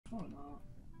I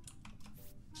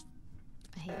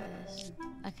hate this.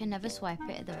 I can never swipe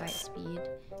it at the right speed.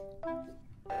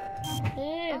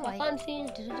 Hey, Oh, I can't see.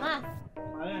 Did it? Ah,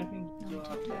 I don't think No, you don't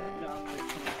have do to it.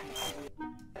 download.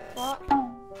 what?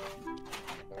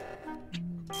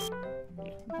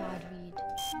 Bad read.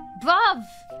 Bruv!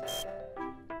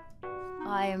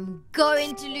 I am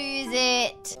going to lose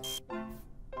it.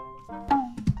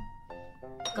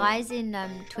 Guys in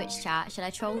Twitch chat, should I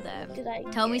troll them? Did I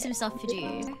Tell me get some stuff to do.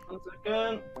 1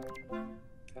 second.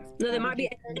 No, there might be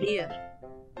an idea.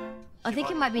 I think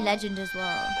it might be legend as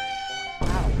well.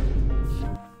 Wow.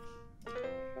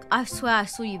 I swear I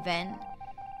saw you vent.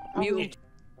 Muted.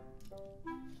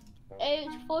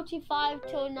 8:45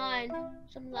 till 9,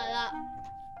 something like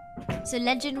that. So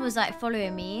legend was like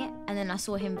following me, and then I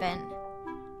saw him vent.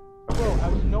 Bro, I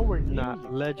was nowhere near Nah, you.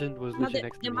 Legend was No, literally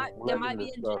next to there me. might be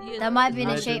engineers. That might have been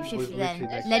a Legend was shapeshifter then.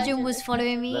 literally next- Legend was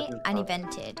following me, Legend and he fast.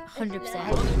 vented. I 100%.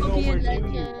 was Could be a nowhere near you.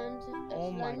 legend.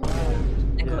 Oh my Legend. god.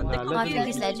 They Yeah, could- they nah, could I be think an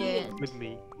it's engineer. legend. With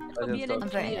me. Could be an I'm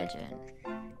voting engineer. legend.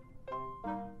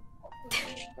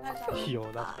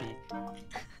 Yo, that's peak.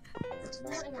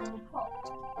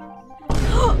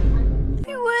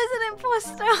 He was an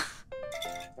imposter.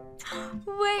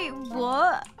 Wait,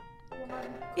 what?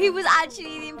 He was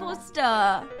actually the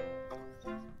imposter.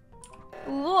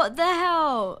 What the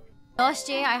hell? Last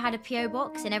year I had a PO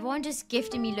box and everyone just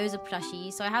gifted me loads of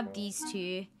plushies. So I have these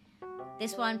two.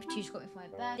 This one Patricia got me for my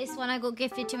birthday. This one I got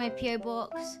gifted to my PO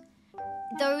box.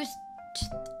 Those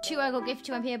two I got gifted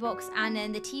to my PO box, and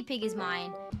then the T-Pig is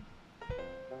mine.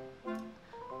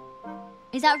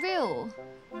 Is that real?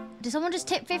 Did someone just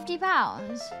tip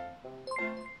 £50?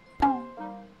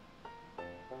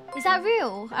 Is that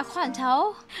real? I can't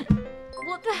tell.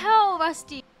 What the hell,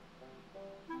 Rusty?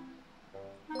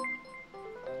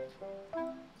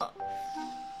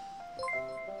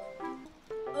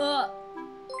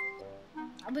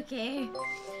 I'm okay.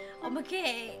 I'm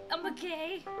okay. I'm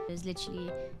okay. Just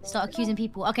literally start accusing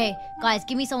people. Okay, guys,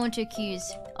 give me someone to accuse.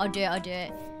 I'll do it. I'll do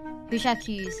it. Who should I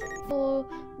accuse? Or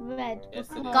red. Yes, it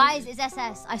is. because- Guys, it's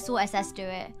SS. I saw SS do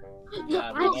it.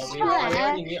 Yeah, I swear.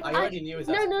 I already knew it was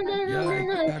No, no, no, no, no,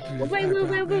 no. Wait.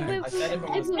 I said it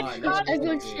from the start.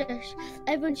 Everyone shush.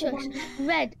 Everyone shush.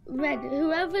 Red.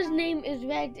 Whoever's name is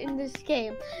red in this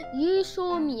game, you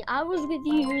saw me. I was with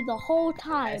you the whole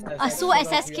time. I saw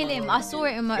SS kill him. I saw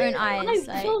it in my own eyes.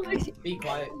 I'm Like, so with Be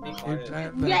quiet, be quiet.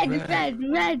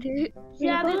 red.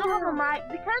 Yeah, they don't have a mic.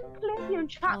 They can't clip you and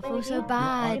chat. I feel so maybe.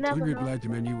 bad. You never Look at know. Black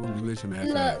Man, you won't listen at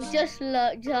Look, that. just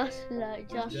look.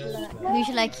 Who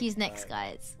should I accuse next,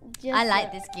 guys? I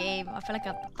like this game. I feel like I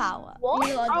have the power. What?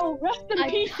 Lord. Oh, rest in I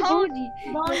peace. told you.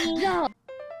 Bonnie. No.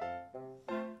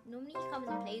 Normally he comes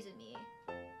and plays with me.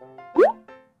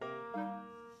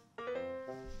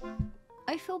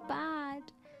 I feel bad.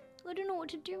 I don't know what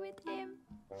to do with him.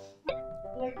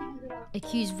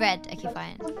 Accuse Red. Okay,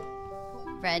 fine.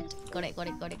 Red. Got it.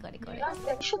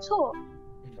 You should talk.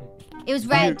 It was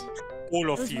Red. All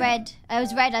It of was you. Red. It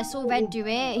was Red. I saw Red do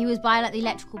it. He was by like the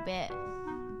electrical bit.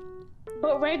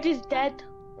 But Red is dead.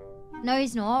 No,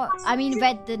 he's not. I mean,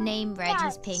 Red, the name Red,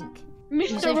 he's pink.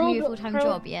 He's Mr. supposed to be a Robot full-time Pro.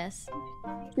 job, yes.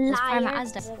 It's prime at Liar.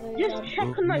 Asda. Just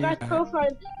check on that guy's profile.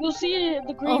 You'll see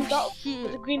the green Oh, dot,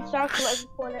 shit. the green circle, as you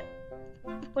call it.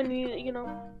 When you know.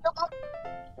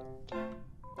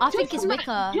 I think Just it's from Wicker.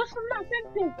 that- Just from that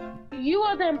sentence, you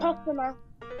are the imposter now.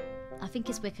 I think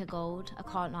it's Wicker Gold. I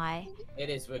can't lie. It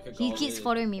is Wicked He Gold, keeps it is.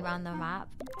 following me around the map.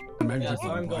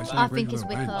 I think it's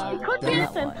Wicker. It could be Yeah.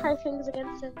 us and try things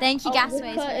against him. Thank you, Gasways, for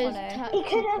Wicker is follow. It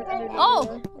could have been.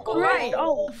 Oh, got right.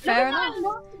 Oh, Fair never mind,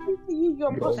 enough. not to be for you, you're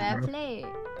imposter. Fair play.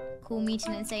 Cool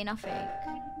meeting and say nothing.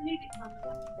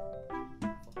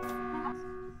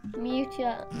 Mute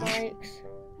your mics.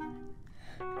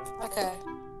 Okay.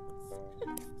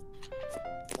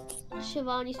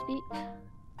 Shivani, speak.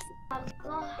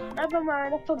 Never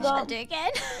mind, I Should I forgot. do it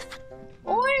again?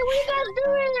 Oi, what are you guys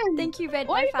doing? Thank you, Red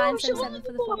Why by you fan going 77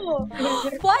 for the Shivani follow.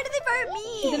 for? Why did they vote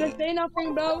You me? didn't say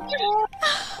nothing, bro.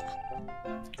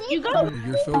 You go.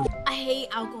 You're so I hate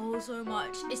alcohol so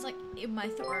much. It's like in my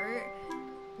throat.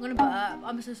 I'm gonna burp.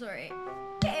 I'm so sorry.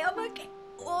 Okay, I'm okay.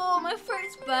 Oh, my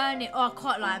throat's burning. Oh, I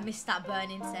can't lie. I miss that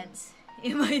burning sense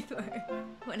in my throat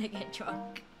when I get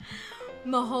drunk.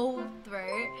 My whole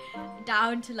throat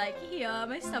down to like here.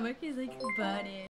 My stomach is like burning.